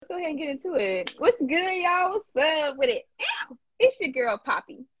go ahead and get into it. What's good, y'all? What's up with it? Ow! It's your girl,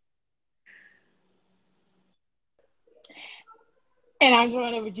 Poppy. And I'm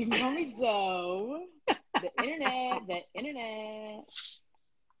joined over, you can call me Joe. The internet.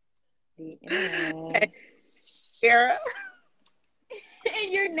 Hey, Sarah.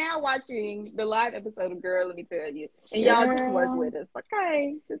 And you're now watching the live episode of Girl, Let Me Tell You. And y'all just work with us.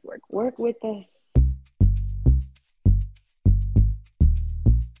 Okay, just work with us.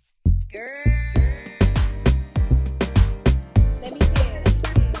 Girl. Let me tell you.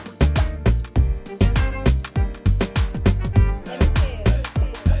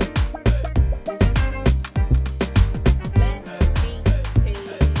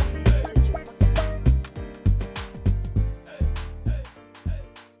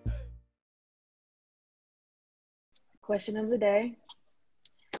 Question of the day.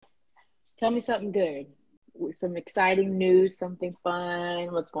 Tell me something good. With some exciting news, something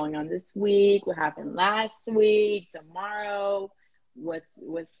fun. What's going on this week? What happened last week? Tomorrow?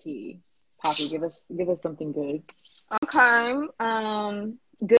 What's tea? Poppy, give us something good. Okay.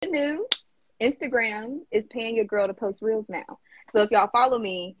 Good news. Instagram is paying your girl to post reels now. So if y'all follow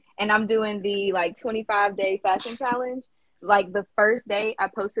me and I'm doing the 25-day fashion challenge, the first day I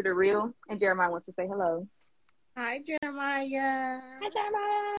posted a reel and Jeremiah wants to say hello. Hi, Jeremiah. Hi,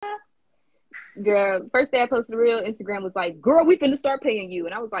 Jeremiah. Girl, first day I posted a reel, Instagram was like, girl, we finna start paying you.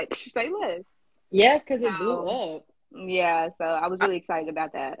 And I was like, say less. Yes, because it blew up. Yeah, so I was really excited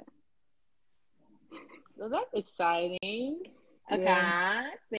about that. So that's exciting. Okay. Yeah.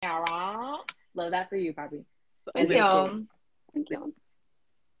 Sarah. Love that for you, Poppy. Thank you. Thank you.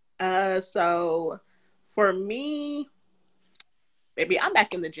 So for me, baby, I'm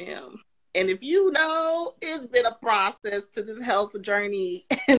back in the gym. And if you know, it's been a process to this health journey.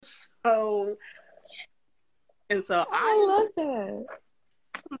 And so I love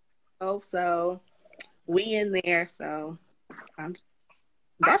that. So we in there. So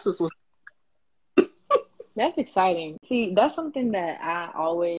that's just what's. That's exciting. See, that's something that I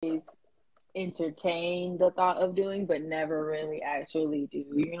always entertain the thought of doing, but never really actually do.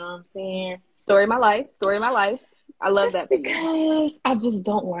 You know what I'm saying? Story of my life. I love just that because I just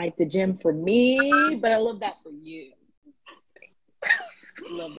don't like the gym for me, but I love that for you.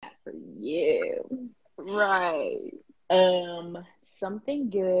 Love that for you. Right.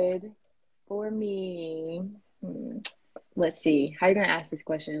 Something good for me. Let's see. How are you gonna ask this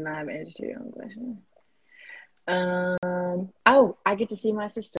question and not have an answer to your own question? I get to see my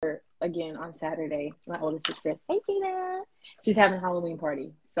sister again on Saturday. My older sister. Hey, Gina. She's having a Halloween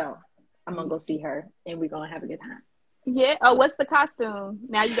party, so I'm gonna go see her, and we're gonna have a good time. Yeah. Oh, what's the costume?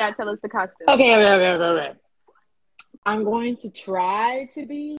 Now you gotta tell us the costume. Okay. I'm going to try to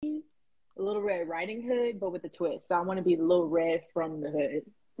be Little Red Riding Hood, but with a twist. So I want to be Little Red from the Hood.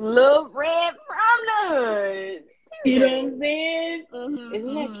 Little Red from the Hood. You know what I'm saying? Mm-hmm,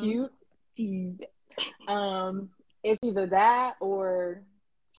 Isn't that cute? It's either that or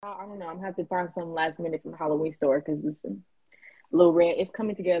I don't know. I'm gonna have to find some last minute from the Halloween store because this Little Red is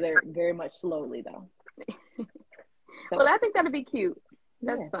coming together very much slowly though. So, well, I think that'd be cute.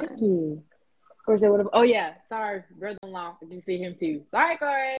 That's fun. Thank you. Of course, they would have. Oh yeah, sorry, brother-in-law. If you see him too. Sorry,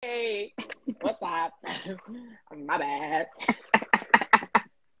 Corey. What's up? My bad.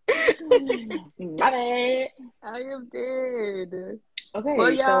 My bad. I am dead. Okay,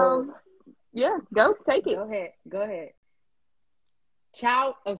 well, y'all. So yeah, go take it. Go ahead.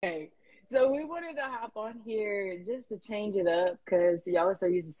 Ciao. Okay. So we wanted to hop on here just to change it up because y'all are so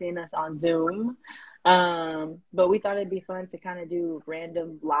used to seeing us on Zoom. But we thought it'd be fun to kind of do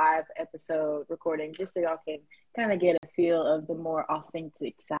random live episode recording just so y'all can kind of get a feel of the more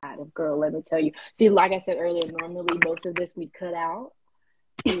authentic side of Girl, Let Me Tell You. See, like I said earlier, normally most of this we cut out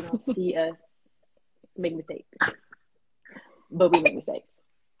so you don't see us make mistakes. But we make mistakes.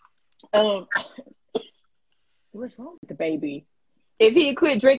 What's wrong with the baby? If he had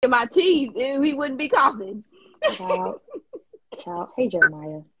quit drinking my tea, he wouldn't be coughing. Child. Hey,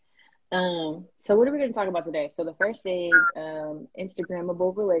 Jeremiah. So what are we going to talk about today? So the first is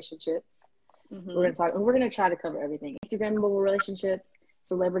Instagrammable relationships. Mm-hmm. We're going to try to cover everything. Instagrammable relationships,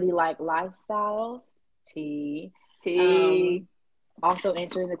 celebrity-like lifestyles, also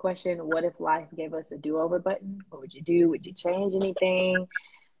answering the question, what if life gave us a do-over button? What would you do? Would you change anything?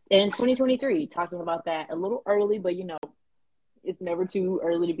 In 2023, talking about that a little early, but it's never too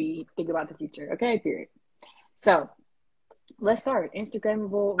early to be think about the future. Okay, period. So let's start.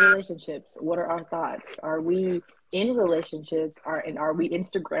 Instagrammable relationships. What are our thoughts? Are we in relationships? Are we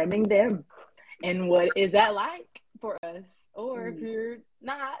Instagramming them? And what is that like for us? Or if you're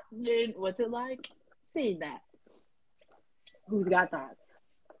not, then what's it like seeing that? Who's got thoughts?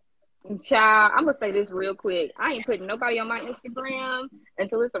 Child, I'm gonna say this real quick. I ain't putting nobody on my Instagram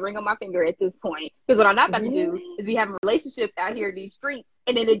until it's a ring on my finger at this point. Because what I'm not about to do Really? is be having relationships out here in these streets,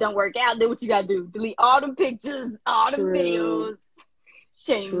 and then it don't work out. Then what you gotta do? Delete all them pictures, all them True. videos.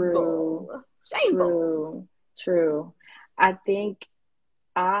 Shameful, True. shameful. True. True. I think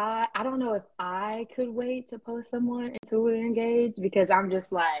I don't know if I could wait to post someone until we're engaged because I'm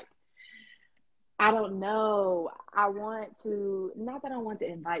just like I don't know. I want to not that I want to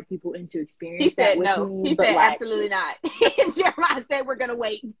invite people in to He experience that said with no. me, He but said like absolutely not. Jeremiah said we're gonna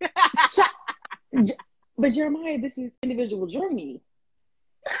wait. J- but Jeremiah, this is individual journey,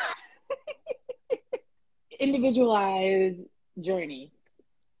 individualized journey.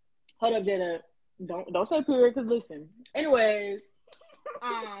 Hold up, Jenna. Don't say period, cause listen. Anyways,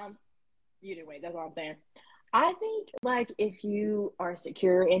 um, either way, that's all I'm saying. I think like if you are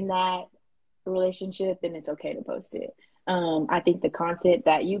secure in that relationship, then it's okay to post it. I think the content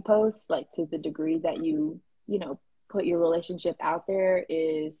that you post, like to the degree that you know, put your relationship out there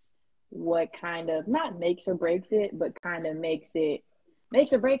is what kind of not makes or breaks it, but kind of makes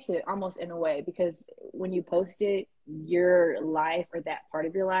or breaks it almost in a way because when you post it, your life or that part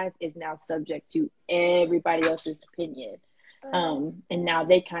of your life is now subject to everybody else's opinion. And now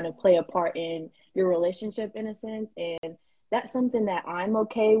they kind of play a part in your relationship in a sense. And that's something that I'm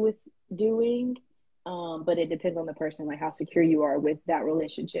okay with doing. But it depends on the person, like how secure you are with that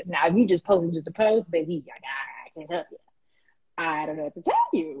relationship. Now, if you just post just a post, baby, I can't help you. I don't know what to tell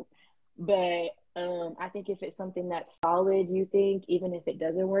you. But I think if it's something that's solid, you think, even if it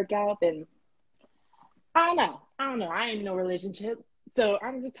doesn't work out, then I don't know. I don't know. I ain't in no relationship. So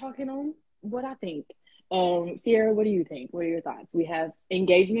I'm just talking on what I think. Sierra, what do you think? What are your thoughts? We have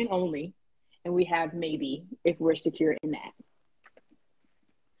engagement only, and we have maybe if we're secure in that.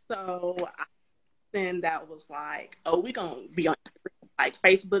 So then that was like, oh, we gonna be on like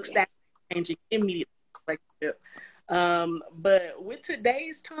Facebook status changing immediately. But with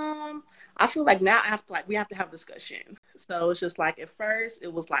today's time, I feel like now I have to like we have to have discussion. So it's just like at first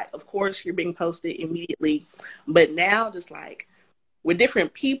it was like, of course you're being posted immediately, but now just like with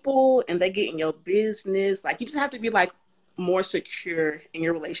different people and they get in your business, like you just have to be like more secure in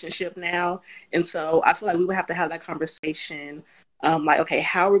your relationship now. And so I feel like we would have to have that conversation. Like, okay,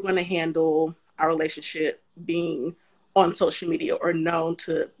 how are we going to handle our relationship being on social media or known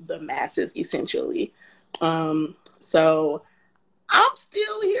to the masses essentially? So I'm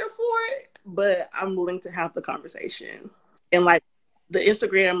still here for it, but I'm willing to have the conversation. And like the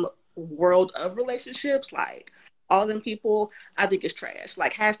Instagram world of relationships, like all them people, I think is trash.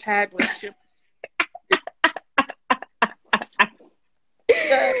 Like hashtag relationship,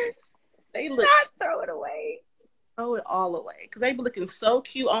 they look Not throw it away. throw it all away because they be looking so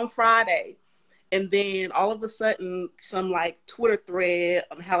cute on Friday, and then all of a sudden some like Twitter thread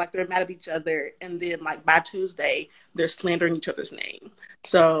on how like they're mad at each other, and then like by Tuesday they're slandering each other's name.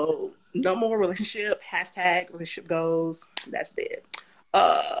 So no more relationship. Hashtag relationship goals. That's dead.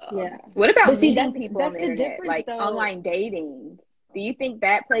 Yeah. What about But see, meeting people on that's the the internet, difference like though. online dating? Do you think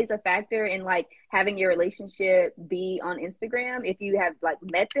that plays a factor in like having your relationship be on Instagram if you have like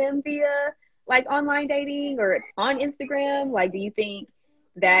met them via like online dating or on Instagram? Like, do you think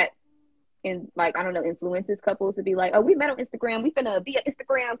that in like I don't know influences couples to be like, oh, we met on Instagram, we finna be an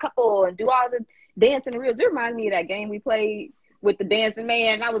Instagram couple and do all the dancing and reels? It reminds me of that game we played with the dancing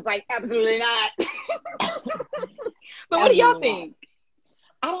man. I was like, absolutely not. But what do y'all Absolutely not. think?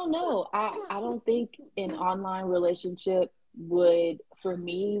 I don't know. I don't think an online relationship would for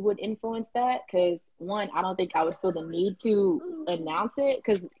me would influence that because one, I don't think I would feel the need to announce it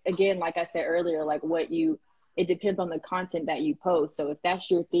because again, like I said earlier, like what you it depends on the content that you post. So if that's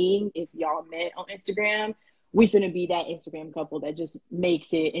your thing, if y'all met on Instagram, we finna be that Instagram couple that just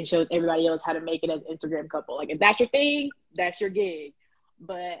makes it and shows everybody else how to make it as an Instagram couple. Like if that's your thing, that's your gig.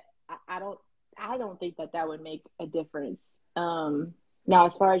 But I don't think that that would make a difference. Now,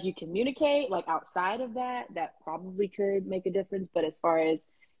 as far as you communicate, like outside of that, that probably could make a difference. But as far as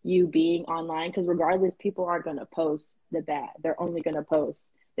you being online, because regardless, people aren't going to post the bad. They're only going to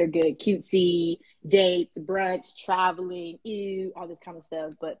post they're good, cutesy, dates, brunch, traveling, ew, all this kind of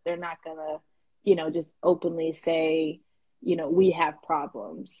stuff. But they're not going to, just openly say, we have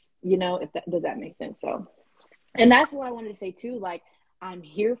problems, if that does that make sense. So, and that's what I wanted to say too. Like, I'm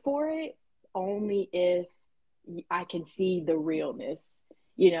here for it only if I can see the realness,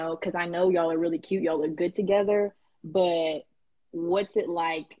 because I know y'all are really cute, y'all are good together, but what's it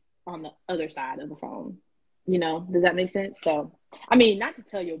like on the other side of the phone? Does that make sense? So, I mean, not to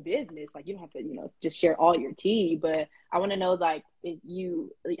tell your business, like you don't have to, just share all your tea, but I want to know like if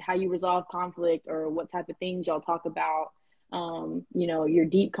you like, how you resolve conflict or what type of things y'all talk about you know, your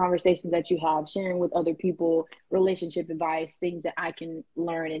deep conversations that you have, sharing with other people, relationship advice, things that I can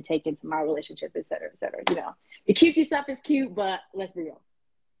learn and take into my relationship, et cetera, et cetera. You know, the cutesy stuff is cute, but let's be real.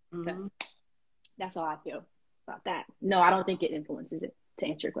 So that's how I feel about that. No, I don't think it influences it, to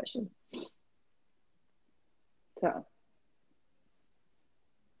answer your question. So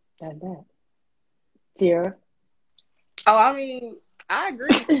that's that. Sierra? Oh, I mean, I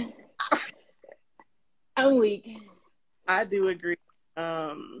agree. I'm weak. I do agree.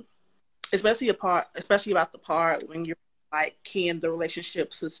 Especially about the part when you're like, can the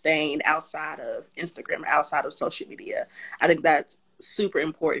relationship sustain outside of Instagram, outside of social media? I think that's super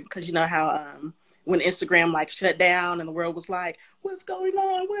important because you know how when Instagram like shut down and the world was like, what's going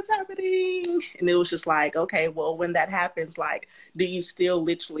on? What's happening? And it was just like, okay, well, when that happens, like, do you still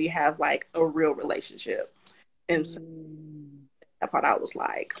literally have like a real relationship? And so that part I was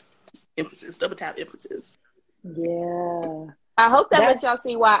like, emphasis, double tap emphasis. Yeah. I hope that lets y'all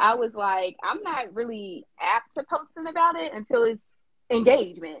see why I was like, I'm not really apt to posting about it until it's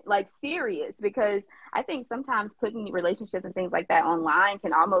engagement, like serious, because I think sometimes putting relationships and things like that online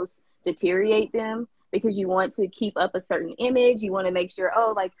can almost deteriorate them because you want to keep up a certain image. You want to make sure,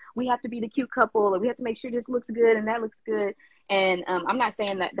 oh, like we have to be the cute couple, or we have to make sure this looks good and that looks good. And I'm not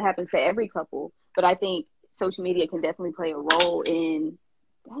saying that happens to every couple, but I think social media can definitely play a role in,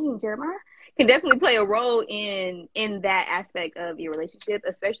 dang, Jeremiah, can definitely play a role in that aspect of your relationship,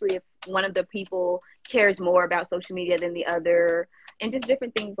 especially if one of the people cares more about social media than the other, and just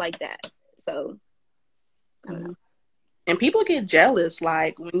different things like that. So, I don't know. And people get jealous.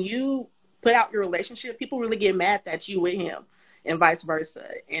 Like when you put out your relationship, people really get mad that you with him, and vice versa.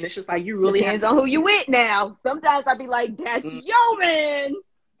 And it's just like you really depends on who you with now. Sometimes I'd be like, "That's yo man,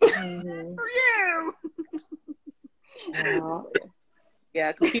 for you."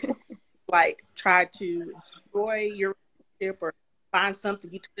 Yeah, because people like try to enjoy your relationship or find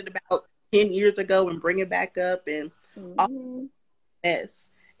something you did about 10 years ago and bring it back up and all this.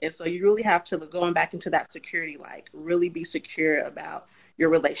 And so you really have to, going back into that security, like really be secure about your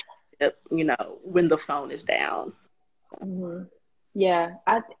relationship, you know, when the phone is down. Yeah,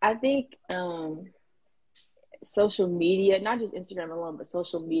 I think social media, not just Instagram alone, but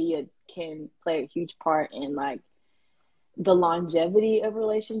social media can play a huge part in like the longevity of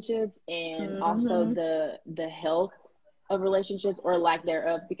relationships and also the health of relationships or lack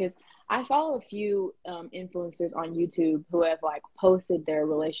thereof, because I follow a few influencers on YouTube who have like posted their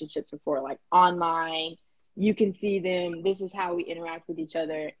relationships before, like online. You can see them, this is how we interact with each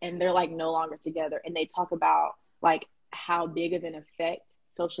other, and they're like no longer together, and they talk about like how big of an effect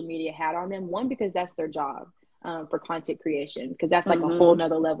social media had on them. One, because that's their job for content creation, because that's like a whole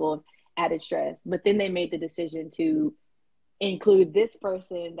nother level of added stress. But then they made the decision to include this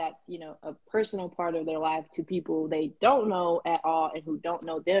person that's, you know, a personal part of their life to people they don't know at all and who don't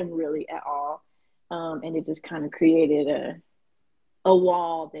know them really at all. And it just kind of created a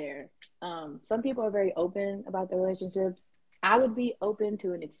wall there. Some people are very open about their relationships. I would be open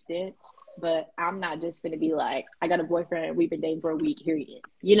to an extent, but I'm not just going to be like, I got a boyfriend, we've been dating for a week, here he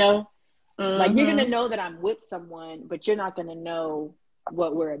is, you know? Like, you're going to know that I'm with someone, but you're not going to know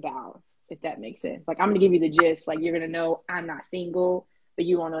what we're about, if that makes sense. Like, I'm going to give you the gist. Like, you're going to know I'm not single, but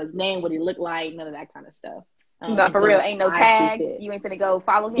you won't know his name, what he looked like, none of that kind of stuff. But for real, ain't no tags. You ain't finna go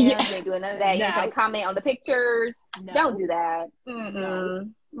follow him. You ain't doing none of that. You ain't finna comment on the pictures. Don't do that. No.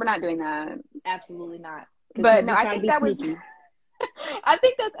 We're not doing that. Absolutely not. But no, I think that was... I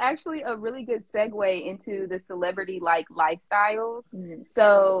think that's actually a really good segue into the celebrity like lifestyles.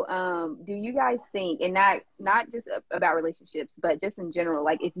 So do you guys think, and not just about relationships, but just in general,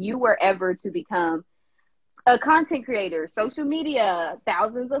 like if you were ever to become a content creator, social media,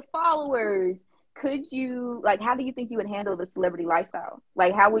 thousands of followers, could you, like, how do you think you would handle the celebrity lifestyle?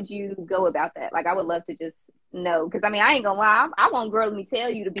 Like, how would you go about that? Like, I would love to just know, because I mean, I ain't gonna lie, I want Girl Let Me Tell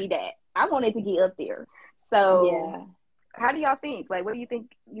You to be that. I want it to get up there. So how do y'all think? Like, what do you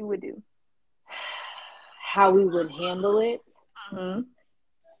think you would do? How we would handle it?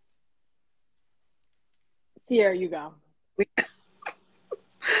 Sierra, you go.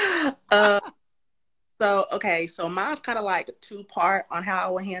 So mine's kind of like a two-part on how I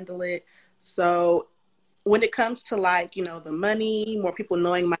would handle it. So when it comes to like, you know, the money, more people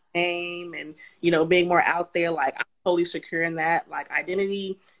knowing my name and, you know, being more out there, like I'm totally secure in that. Like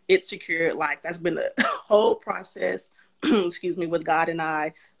identity, it's secure. Like that's been a whole process, excuse me, with God and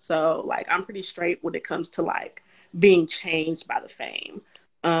I. So like I'm pretty straight when it comes to like being changed by the fame.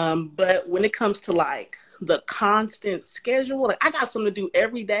 But when it comes to like the constant schedule, like I got something to do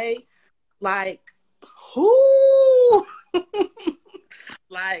every day. Like who?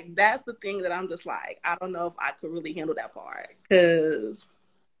 Like, that's the thing that I'm just like, I don't know if I could really handle that part because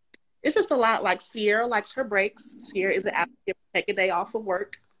it's just a lot. Like, Sierra likes her breaks. Sierra is an advocate for take a day off of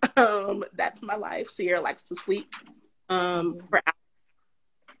work. That's my life. Sierra likes to sleep for hours.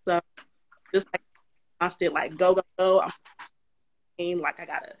 So just like constant, like, go, go, go. I'm like, I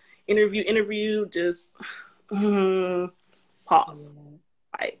gotta interview, just pause.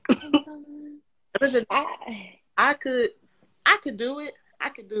 Like, other than I could do it. I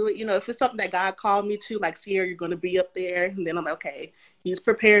could do it. You know, if it's something that God called me to, like, Sierra, you're going to be up there. And then I'm like, okay, he's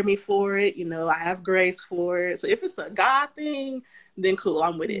prepared me for it. You know, I have grace for it. So if it's a God thing, then cool,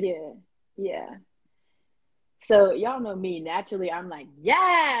 I'm with it. Yeah. Yeah. So y'all know me. Naturally, I'm like,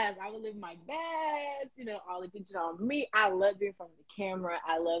 yes, I will live my best. You know, all the attention on me. I love being in front of the camera.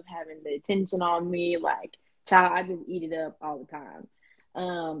 I love having the attention on me. Like, child, I just eat it up all the time.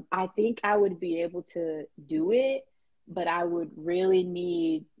 I think I would be able to do it, but I would really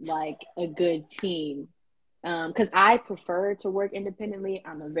need like a good team. Because I prefer to work independently.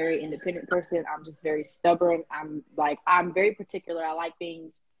 I'm a very independent person. I'm just very stubborn. I'm very particular. I like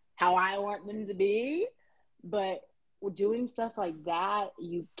things how I want them to be. But doing stuff like that,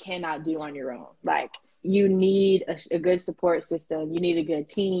 you cannot do on your own. Like, you need a good support system. You need a good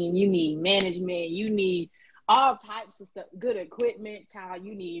team. You need management. You need all types of stuff, good equipment, child.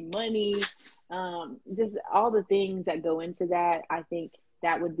 You need money. Just all the things that go into that. I think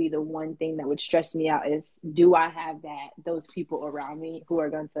that would be the one thing that would stress me out is, do I have those people around me who are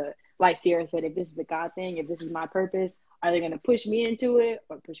going to, like Sierra said, if this is a God thing, if this is my purpose, are they going to push me into it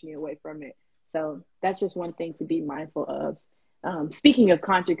or push me away from it? So that's just one thing to be mindful of. Speaking of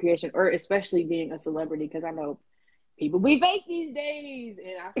content creation, or especially being a celebrity, because I know people be fake these days,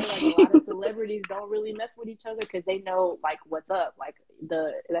 and I feel like a lot of celebrities don't really mess with each other because they know like what's up. Like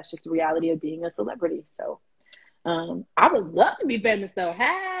that's just the reality of being a celebrity. So I would love to be famous though,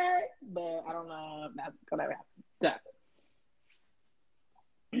 but I don't know if that's gonna happen.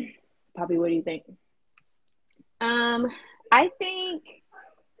 So, Poppy, what do you think? I think.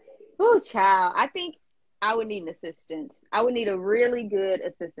 Oh, child. I think I would need an assistant. I would need a really good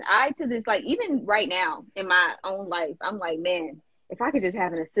assistant. Even right now in my own life, I'm like, man, if I could just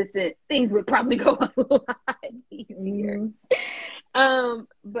have an assistant, things would probably go a lot easier.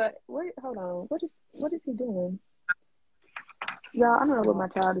 But hold on. What is he doing? Y'all, I don't know what my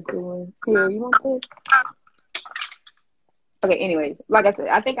child is doing. Here, you want this? Okay, anyways, like I said,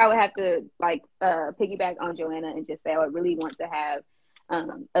 I think I would have to piggyback on Joanna and just say I would really want to have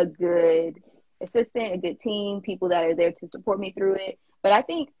a good assistant, a good team, people that are there to support me through it. But I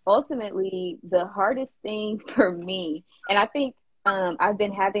think ultimately the hardest thing for me, and I think I've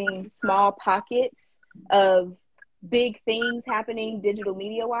been having small pockets of big things happening digital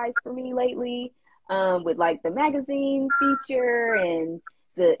media wise for me lately, with like the magazine feature and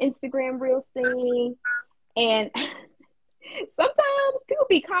the Instagram Reels thing. And sometimes people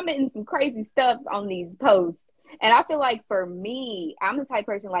be commenting some crazy stuff on these posts. And I feel like for me, I'm the type of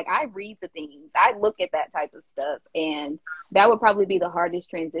person, like, I read the things. I look at that type of stuff. And that would probably be the hardest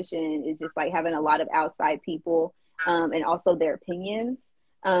transition, is just like having a lot of outside people and also their opinions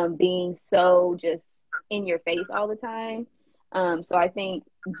being so just in your face all the time. So I think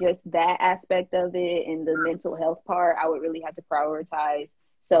just that aspect of it and the mental health part, I would really have to prioritize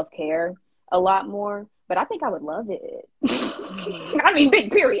self-care a lot more. But I think I would love it. I mean,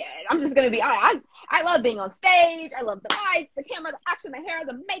 big period. I'm just going to be, I love being on stage. I love the lights, the camera, the action, the hair,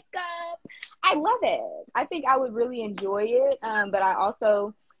 the makeup. I love it. I think I would really enjoy it. But I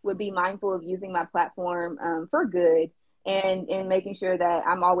also would be mindful of using my platform for good and making sure that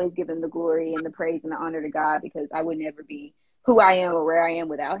I'm always giving the glory and the praise and the honor to God, because I would never be who I am or where I am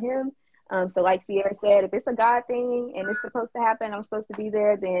without him. So like Sierra said, if it's a God thing and it's supposed to happen, I'm supposed to be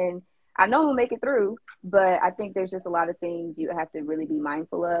there, then I know we'll make it through. But I think there's just a lot of things you have to really be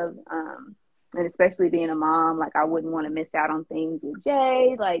mindful of. And especially being a mom, like, I wouldn't want to miss out on things with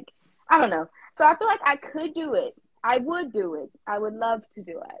Jay. Like, I don't know. So I feel like I could do it. I would do it. I would love to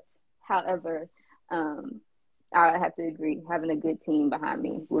do it. However, I have to agree, having a good team behind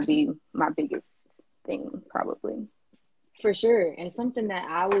me would be my biggest thing, probably. For sure. And something that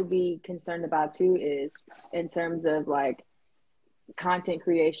I would be concerned about too is in terms of like content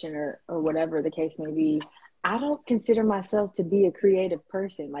creation or whatever the case may be, I don't consider myself to be a creative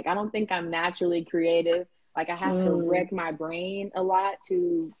person. Like, I don't think I'm naturally creative. Like, I have to wreck my brain a lot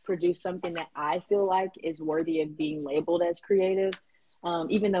to produce something that I feel like is worthy of being labeled as creative.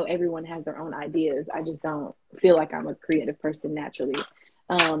 Even though everyone has their own ideas, I just don't feel like I'm a creative person naturally.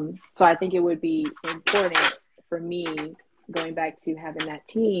 So I think it would be important for me, going back to having that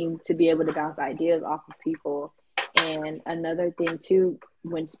team, to be able to bounce ideas off of people And another thing too,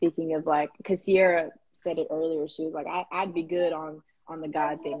 when speaking of like, because Sierra said it earlier, she was like, I'd be good on the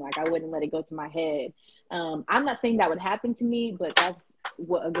God thing. Like I wouldn't let it go to my head. I'm not saying that would happen to me, but that's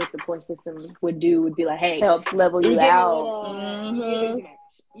what a good support system would do. Would be like, hey, Helps level you out.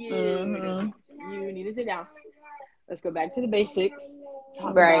 You need to sit down. Let's go back to the basics.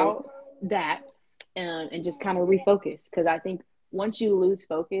 Talk Right. about that, and just kind of refocus. Because I think once you lose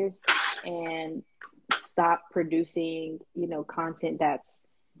focus and stop producing, content that's,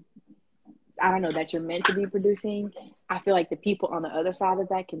 I don't know, that you're meant to be producing, I feel like the people on the other side of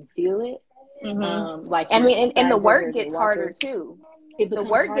that can feel it. Like, and the work your gets harder watchers. too. It The becomes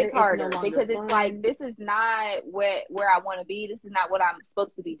work gets harder no because it's fun. like, this is not where I want to be. This is not what I'm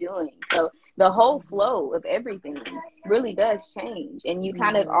supposed to be doing. So the whole flow of everything really does change. And you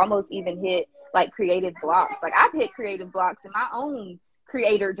kind of almost even hit like creative blocks. Like I've hit creative blocks in my own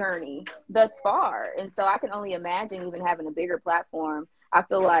creator journey thus far. And so I can only imagine even having a bigger platform. I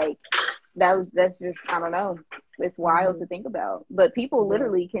feel like that's just, I don't know. It's wild to think about. But people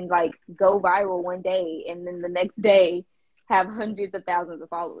literally can like go viral one day and then the next day have hundreds of thousands of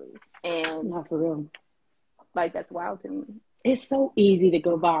followers. And not for real. Like that's wild to me. It's so easy to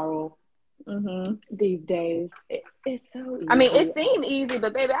go viral these days. It's so easy. I mean, it seemed easy,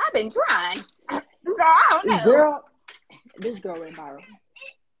 but baby, I've been trying. So I don't know. This girl went viral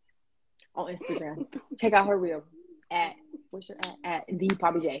on Instagram. Check out her reel at what's your at the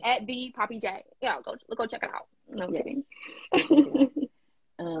Poppy J. At the Poppy J. Yeah, go check it out. No kidding.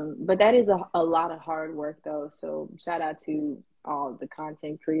 But that is a lot of hard work though. So shout out to all the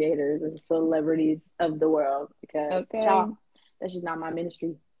content creators and celebrities of the world, because y'all, that's just not my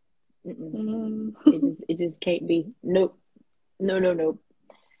ministry. It just can't be. Nope. No.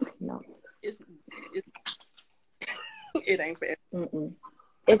 It ain't fair.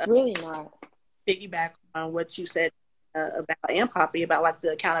 It's really not. Piggyback on what you said about and Poppy about like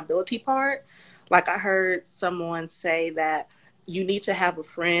the accountability part. Like I heard someone say that you need to have a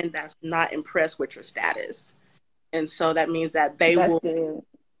friend that's not impressed with your status. And so that means that they will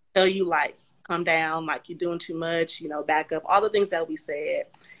tell you like, come down, like you're doing too much, back up, all the things that we said.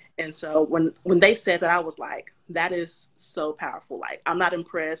 And so when they said that, I was like, that is so powerful. Like, I'm not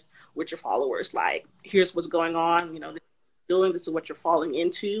impressed with your followers. Like, here's what's going on. This is what you're falling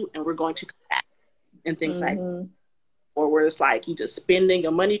into, and we're going to come back and things like that. Or where it's like you just spending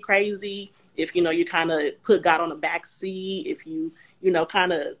your money crazy. If, you kind of put God on the back seat, if you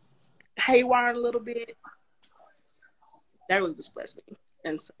kind of haywire a little bit, that really just blessed me.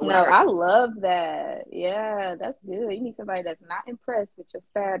 And so I love that. Yeah, that's good. You need somebody that's not impressed with your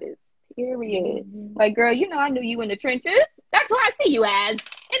status, period. Like, girl, I knew you in the trenches. That's what I see you as,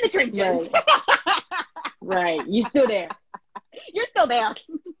 in the trenches. Right. You still there. You're still there.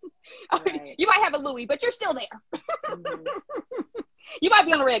 Right. You might have a Louis, but you're still there. You might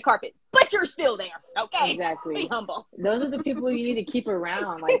be on the red carpet, but you're still there. Okay. Exactly. Be humble. Those are the people you need to keep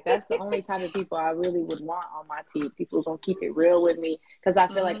around. Like, that's the only type of people I really would want on my team. People who are going to keep it real with me. Because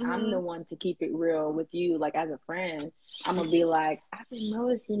I feel like I'm the one to keep it real with you. Like, as a friend, I'm going to be like, I've been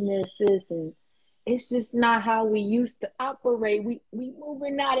noticing this, and it's just not how we used to operate. We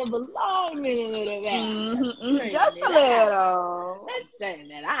moving out of alignment of that. Just a little. Let's straighten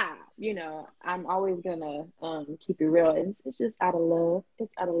that out. I'm always gonna keep it real. It's just out of love.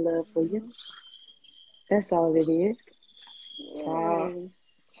 It's out of love for you. That's all it is. Ciao.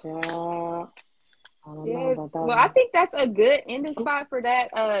 Yes. Well, I think that's a good ending spot for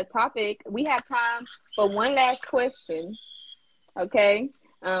that topic. We have time for one last question. Okay.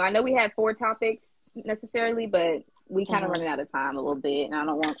 I know we had 4 topics necessarily, but we kind of running out of time a little bit, and I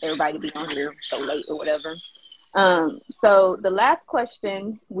don't want everybody to be on here so late or whatever. So the last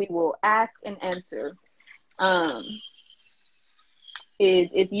question we will ask and answer is,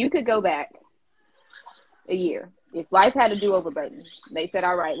 if you could go back a year, if life had a do-over button, they said,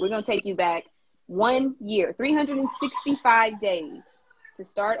 all right, we're going to take you back 1 year, 365 days to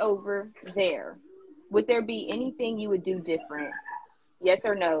start over there, would there be anything you would do different? Yes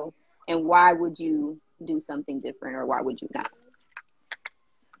or no? And why would you do something different, or why would you not?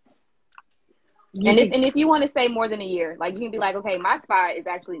 If you want to say more than a year, like you can be like, okay, my spot is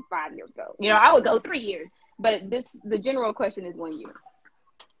actually 5 years ago. I would go 3 years, but the general question is 1 year.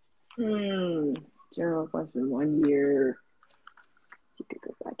 General question, 1 year. You could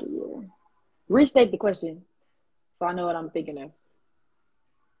go back a year. Restate the question so I know what I'm thinking of.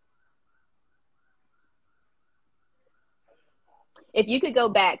 If you could go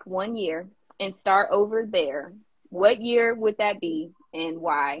back 1 year and start over there, what year would that be, and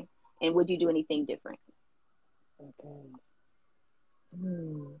why? And would you do anything different? Okay.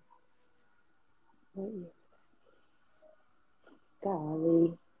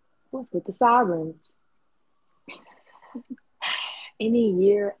 Golly, what's with the sirens? Any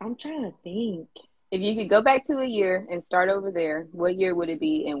year, I'm trying to think. If you could go back to a year and start over there, what year would it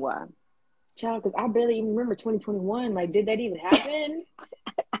be and why? Child, because I barely even remember 2021. Like, did that even happen?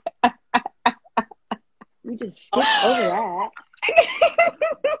 We just skipped over that.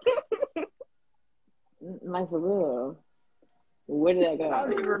 Like, for real. Where did I go? I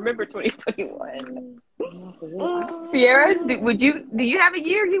don't even remember 2021. No, for real. Sierra, do you have a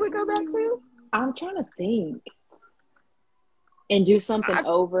year you would go back to? I'm trying to think. And do something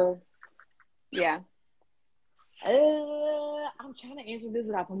over. Yeah. I'm trying to answer this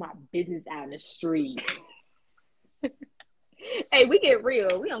without putting my business out in the street. Hey, we get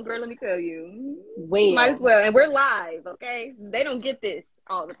real. We on Girl, Let Me Tell You. Wait. Might as well. And we're live, okay? They don't get this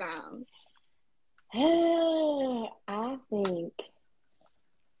all the time. I think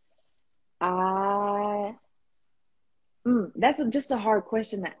that's just a hard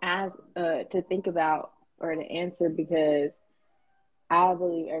question to ask, to think about or to answer, because I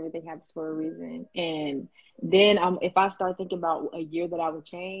believe everything happens for a reason. And then if I start thinking about a year that I would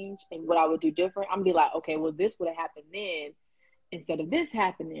change and what I would do different, I'm gonna be like, okay, well, this would have happened then instead of this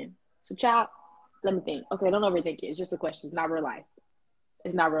happening. So, child, let me think. Okay, don't overthink it. It's just a question. It's not real life.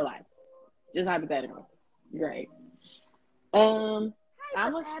 It's not real life. Just hypothetical. Great.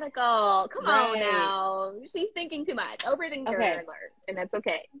 Hypothetical. Come on now. She's thinking too much. Overthinker alert. And that's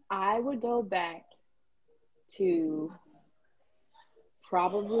okay. I would go back to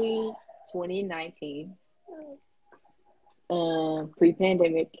probably 2019,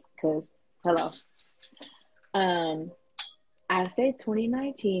 pre-pandemic, because hello. I say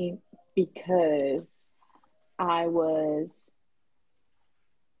 2019 because I was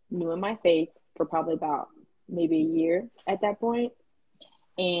new in my faith for probably about maybe a year at that point.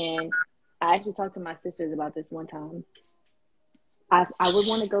 And I actually talked to my sisters about this one time. I would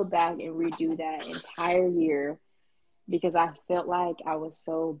want to go back and redo that entire year because I felt like I was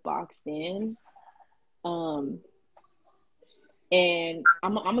so boxed in. And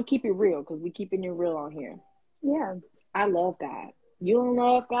I'm gonna keep it real because we keeping it real on here. Yeah. I love God. You don't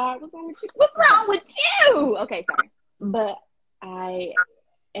love God? What's wrong with you? What's wrong with you? Okay, sorry. But I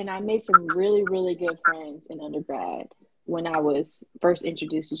made some really, really good friends in undergrad when I was first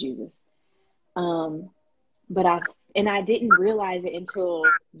introduced to Jesus. But I didn't realize it until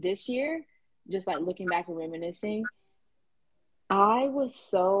this year, just like looking back and reminiscing. I was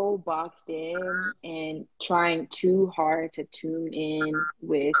so boxed in and trying too hard to tune in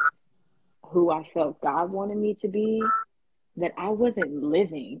with who I felt God wanted me to be that I wasn't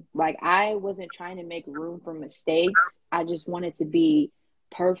living. Like, I wasn't trying to make room for mistakes. I just wanted to be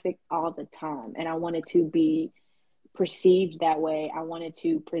perfect all the time. And I wanted to be perceived that way. I wanted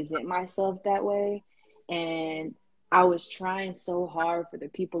to present myself that way. And I was trying so hard for the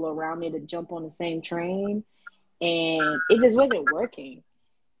people around me to jump on the same train. And it just wasn't working.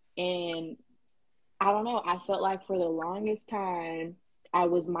 And I don't know. I felt like for the longest time, I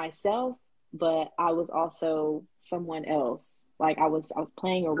was myself, but I was also someone else. Like I was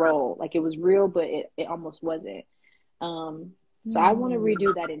playing a role. Like it was real, but it almost wasn't. So I want to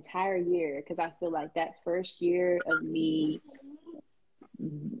redo that entire year because I feel like that first year of me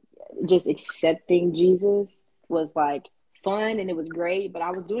just accepting Jesus was like fun and it was great, but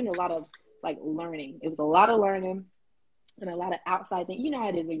I was doing a lot of like learning. It was a lot of learning and a lot of outside things. You know how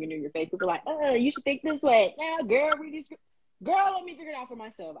it is when you're new in your faith. People are like, oh, you should think this way. Now, girl, read this. Girl, let me figure it out for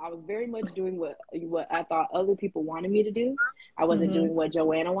myself. I was very much doing what I thought other people wanted me to do. I wasn't doing what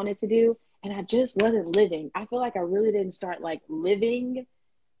Joanna wanted to do. And I just wasn't living. I feel like I really didn't start like living,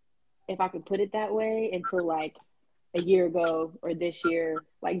 if I could put it that way, until like a year ago or this year.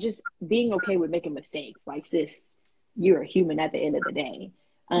 Like just being okay with making mistakes. Like, sis, you're a human at the end of the day.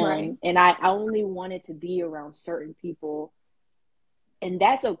 Right. And I only wanted to be around certain people. And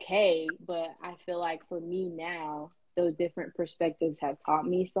that's okay. But I feel like for me now, those different perspectives have taught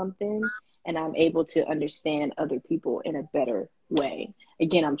me something. And I'm able to understand other people in a better way.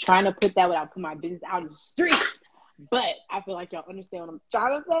 Again, I'm trying to put that without putting my business out in the street. But I feel like y'all understand what I'm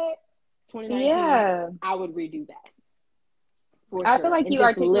trying to say. 2019, yeah. I would redo that. I feel like you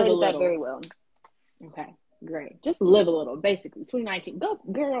articulated that very well. Okay, great. Just live a little, basically. 2019. Go,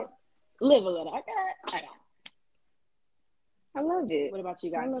 girl, live a little. Okay. I love it. What about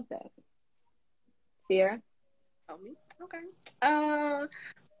you guys? I love that. Sierra? Oh, me? Okay.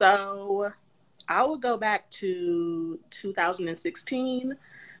 So I would go back to 2016.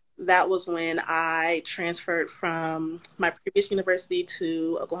 That was when I transferred from my previous university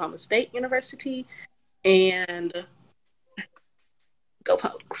to Oklahoma State University. And go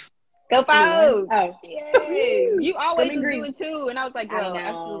Pokes. Go Folks! Oh, Yay! You always Let me was agree. doing two, and I was like, I girl,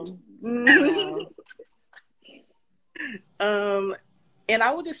 know. absolutely. And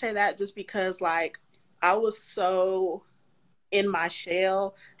I would just say that just because like I was so in my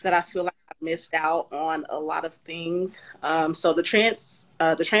shell that I feel like I missed out on a lot of things. So the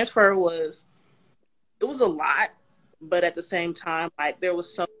transfer was, it was a lot, but at the same time, like there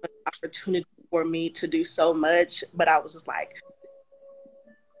was so much opportunity for me to do so much, but I was just like,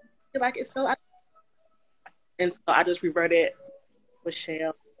 I feel like it's so, and so I just reverted with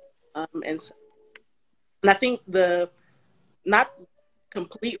Shell. And I think the not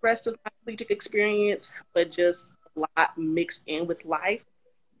complete rest of my collegiate experience, but just a lot mixed in with life,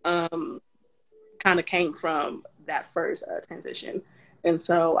 kind of came from that first transition. And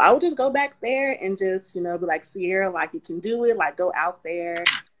so I would just go back there and just, be like, Sierra, like you can do it, like go out there.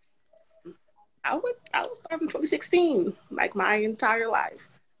 I was starting 2016, like my entire life.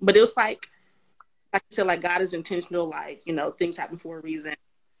 But it was like I said, like God is intentional, like, things happen for a reason.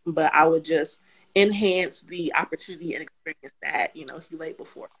 But I would just enhance the opportunity and experience that, he laid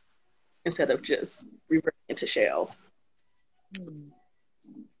before instead of just reverting into shell.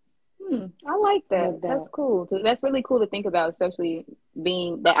 I like that. That's cool. That's really cool to think about, especially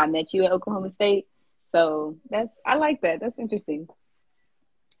being that I met you at Oklahoma State. So I like that. That's interesting.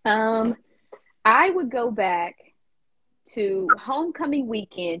 I would go back to homecoming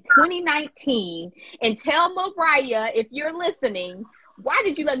weekend 2019 and tell Mariah, if you're listening, why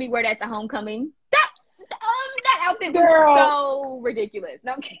did you let me wear that to homecoming? That outfit was so ridiculous.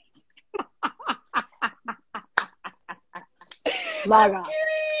 No, I'm kidding. Log on.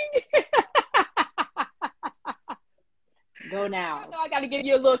 Go now. I know I got to give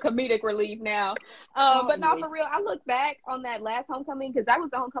you a little comedic relief now. But no, for real, I look back on that last homecoming because that was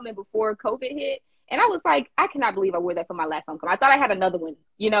the homecoming before COVID hit. And I was like, I cannot believe I wore that for my last homecoming. I thought I had another one,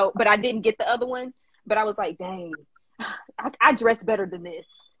 but I didn't get the other one. But I was like, dang, I dressed better than this.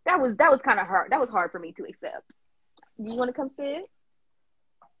 That was kind of hard. That was hard for me to accept. You want to come sit?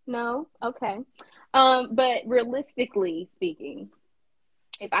 No? Okay. But realistically speaking,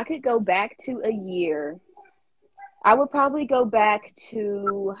 if I could go back to a year, I would probably go back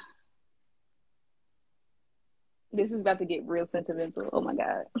to, this is about to get real sentimental. Oh my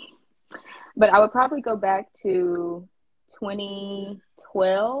God. But I would probably go back to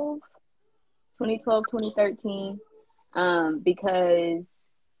 2012, 2013, because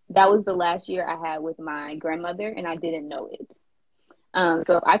that was the last year I had with my grandmother and I didn't know it.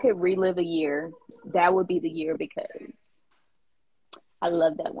 So if I could relive a year, that would be the year because I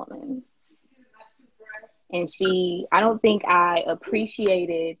love that woman. And I don't think I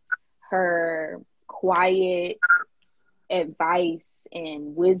appreciated her quiet advice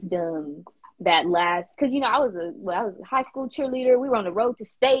and wisdom that last, because I was a high school cheerleader. We were on the road to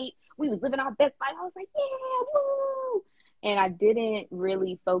state. We was living our best life. I was like, yeah, woo! And I didn't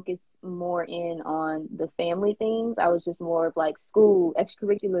really focus more in on the family things. I was just more of like school,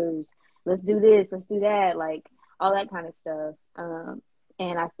 extracurriculars. Let's do this, let's do that, like all that kind of stuff.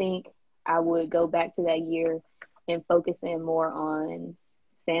 And I think I would go back to that year and focus in more on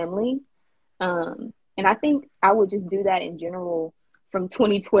family. And I think I would just do that in general from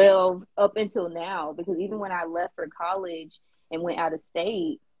 2012 up until now, because even when I left for college and went out of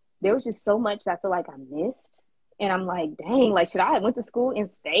state, there was just so much I feel like I missed. And I'm like, dang, like, should I have went to school in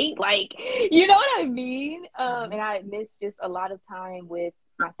state? Like, you know what I mean? And I missed just a lot of time with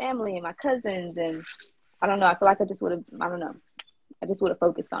my family and my cousins. And I don't know, I feel like I just would have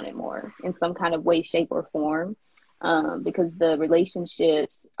focused on it more in some kind of way, shape, or form, because the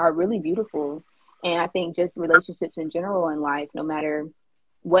relationships are really beautiful. And I think just relationships in general in life, no matter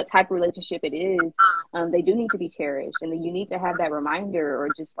what type of relationship it is, they do need to be cherished. And then you need to have that reminder, or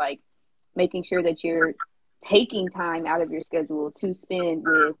just like making sure that you're taking time out of your schedule to spend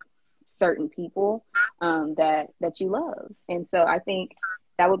with certain people that you love. And so I think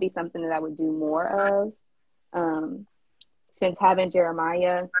that would be something that I would do more of. Since having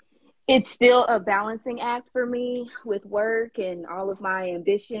Jeremiah, it's still a balancing act for me with work and all of my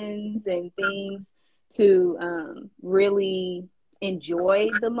ambitions and things to really enjoy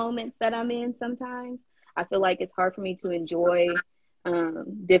the moments that I'm in. Sometimes I feel like it's hard for me to enjoy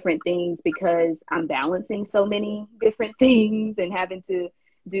different things because I'm balancing so many different things and having to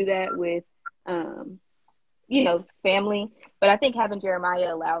do that with family. But I think having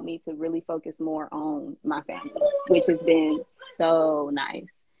Jeremiah allowed me to really focus more on my family, which has been so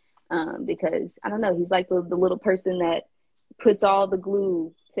nice. Because I don't know, he's like the little person that puts all the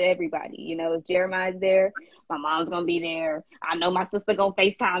glue to everybody. You know, if Jeremiah's there, my mom's gonna be there. I know my sister gonna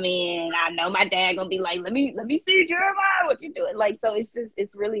FaceTime in. I know my dad gonna be like, let me see Jeremiah, what you doing? Like, so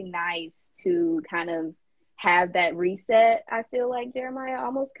it's really nice to kind of have that reset. I feel like Jeremiah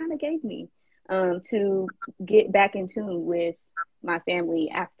almost kind of gave me to get back in tune with my family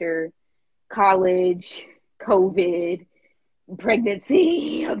after college, COVID,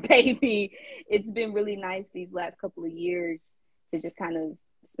 pregnancy, a baby. It's been really nice these last couple of years to just kind of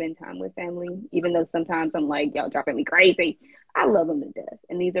spend time with family, even though sometimes I'm like, y'all dropping me crazy. I love them to death.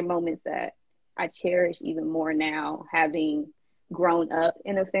 And these are moments that I cherish even more now, having grown up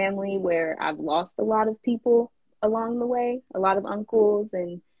in a family where I've lost a lot of people along the way, a lot of uncles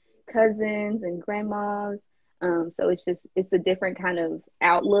and cousins and grandmas. So it's a different kind of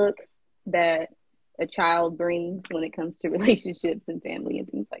outlook that a child brings when it comes to relationships and family and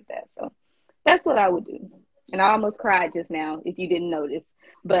things like that. So that's what I would do. And I almost cried just now, if you didn't notice,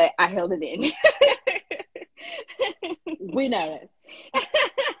 but I held it in. We noticed.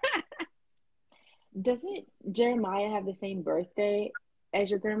 Doesn't Jeremiah have the same birthday as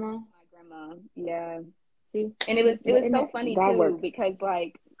your grandma? My grandma, yeah. See? And it was so funny God too, works. because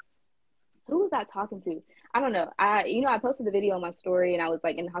like, who was I talking to? I don't know. I posted the video on my story and I was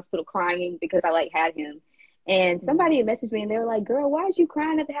like in the hospital crying because I like had him. And somebody had messaged me and they were like, girl, why is you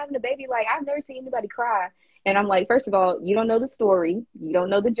crying after having a baby? Like, I've never seen anybody cry. And I'm like, first of all, you don't know the story. You don't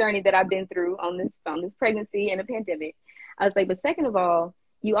know the journey that I've been through on this pregnancy and a pandemic. I was like, but second of all,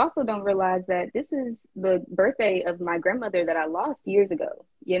 you also don't realize that this is the birthday of my grandmother that I lost years ago,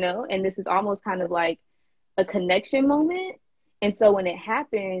 you know? And this is almost kind of like a connection moment. And so when it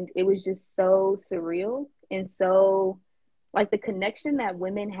happened, it was just so surreal and so like the connection that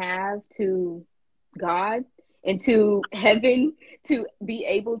women have to God and to heaven to be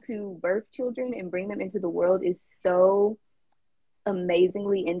able to birth children and bring them into the world is so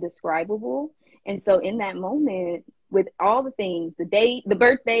amazingly indescribable. And so in that moment, with all the things, the date, the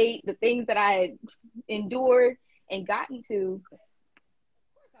birthday, the things that I had endured and gotten to, of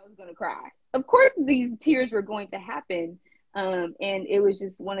course I was going to cry. Of course these tears were going to happen. And it was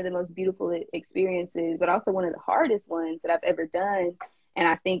just one of the most beautiful experiences, but also one of the hardest ones that I've ever done. And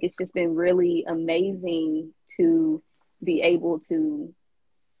I think it's just been really amazing to be able to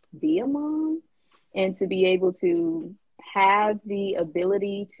be a mom and to be able to have the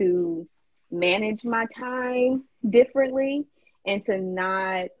ability to manage my time differently and to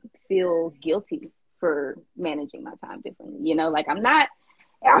not feel guilty for managing my time differently. You know, like I'm not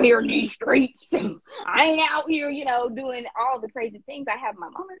out here in these streets. I ain't out here, you know, doing all the crazy things. I have my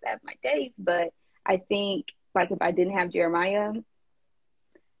moments, I have my days, but I think like if I didn't have Jeremiah,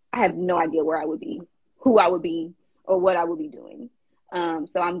 I have no idea where I would be, who I would be, or what I would be doing.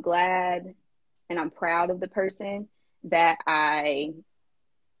 So I'm glad and I'm proud of the person that I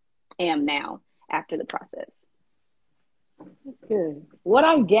am now after the process. That's good. What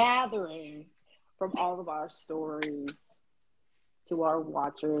I'm gathering from all of our stories to our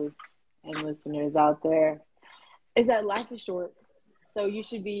watchers and listeners out there is that life is short. So you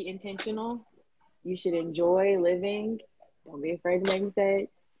should be intentional. You should enjoy living. Don't be afraid to make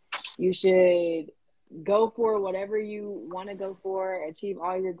mistakes. You should go for whatever you want to go for, achieve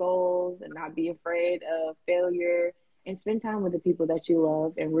all your goals, and not be afraid of failure, and spend time with the people that you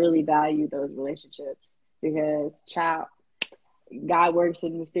love and really value those relationships, because God works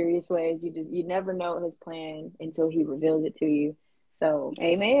in mysterious ways. You never know his plan until he reveals it to you. So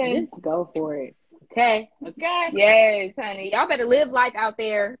amen. Just go for it. Okay. Yes, honey. Y'all better live life out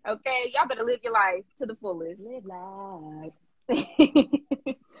there. Okay. Y'all better live your life to the fullest. Live life.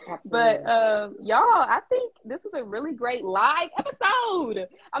 But y'all, I think this was a really great live episode.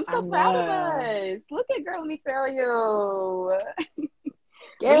 I'm so proud of us. Look at girl, let me tell you.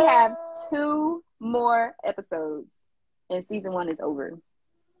 We have 2 more episodes and season 1 is over.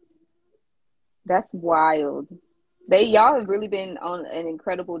 That's wild. Y'all have really been on an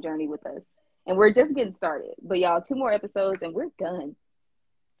incredible journey with us. And we're just getting started. But y'all, 2 more episodes and we're done.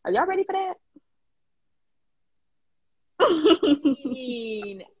 Are y'all ready for that?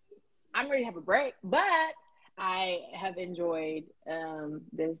 I'm ready to have a break, but I have enjoyed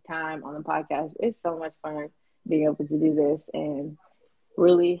this time on the podcast. It's so much fun being able to do this and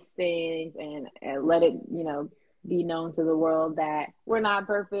release things and let it, you know, be known to the world that we're not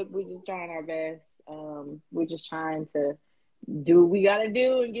perfect. We're just trying our best. We're just trying to do what we got to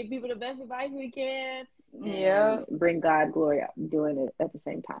do and give people the best advice we can. Yeah. Bring God glory out doing it at the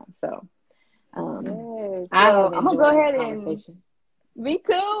same time. So, yes. I'm going to go ahead and me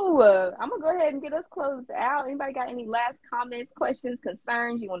too. I'm going to go ahead and get us closed out. Anybody got any last comments, questions,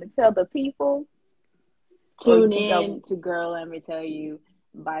 concerns you want to tell the people? Tune in to Girl, Let Me Tell You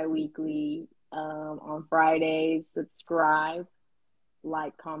bi-weekly on Fridays. Subscribe,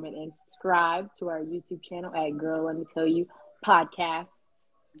 like, comment, and subscribe to our YouTube channel at Girl Let Me Tell You Podcast.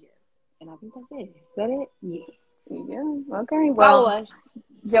 And I think that's it. Is that it? Yeah. Okay. Well,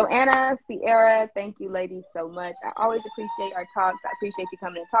 Joanna, Sierra, thank you, ladies, so much. I always appreciate our talks. I appreciate you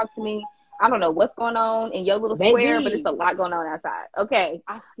coming and talk to me. I don't know what's going on in your little square, but it's a lot going on outside. Okay.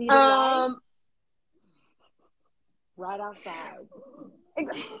 I see the lights right outside.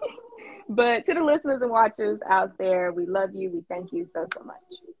 But to the listeners and watchers out there, we love you. We thank you so much.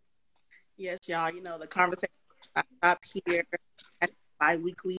 Yes, y'all. You know, the conversation up here at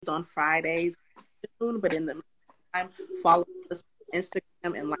bi-weeklies on Fridays soon, but in the meantime, follow us on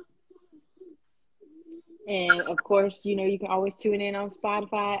Instagram and like. And of course, you know, you can always tune in on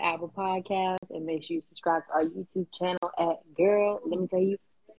Spotify, Apple Podcasts, and make sure you subscribe to our YouTube channel at Girl Let Me Tell You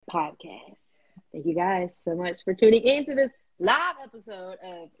Podcast. Thank you guys so much for tuning in to this live episode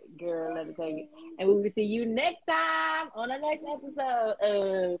of Girl Let Me Tell You. And we will see you next time on the next episode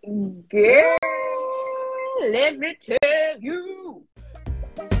of Girl Let Me Tell You.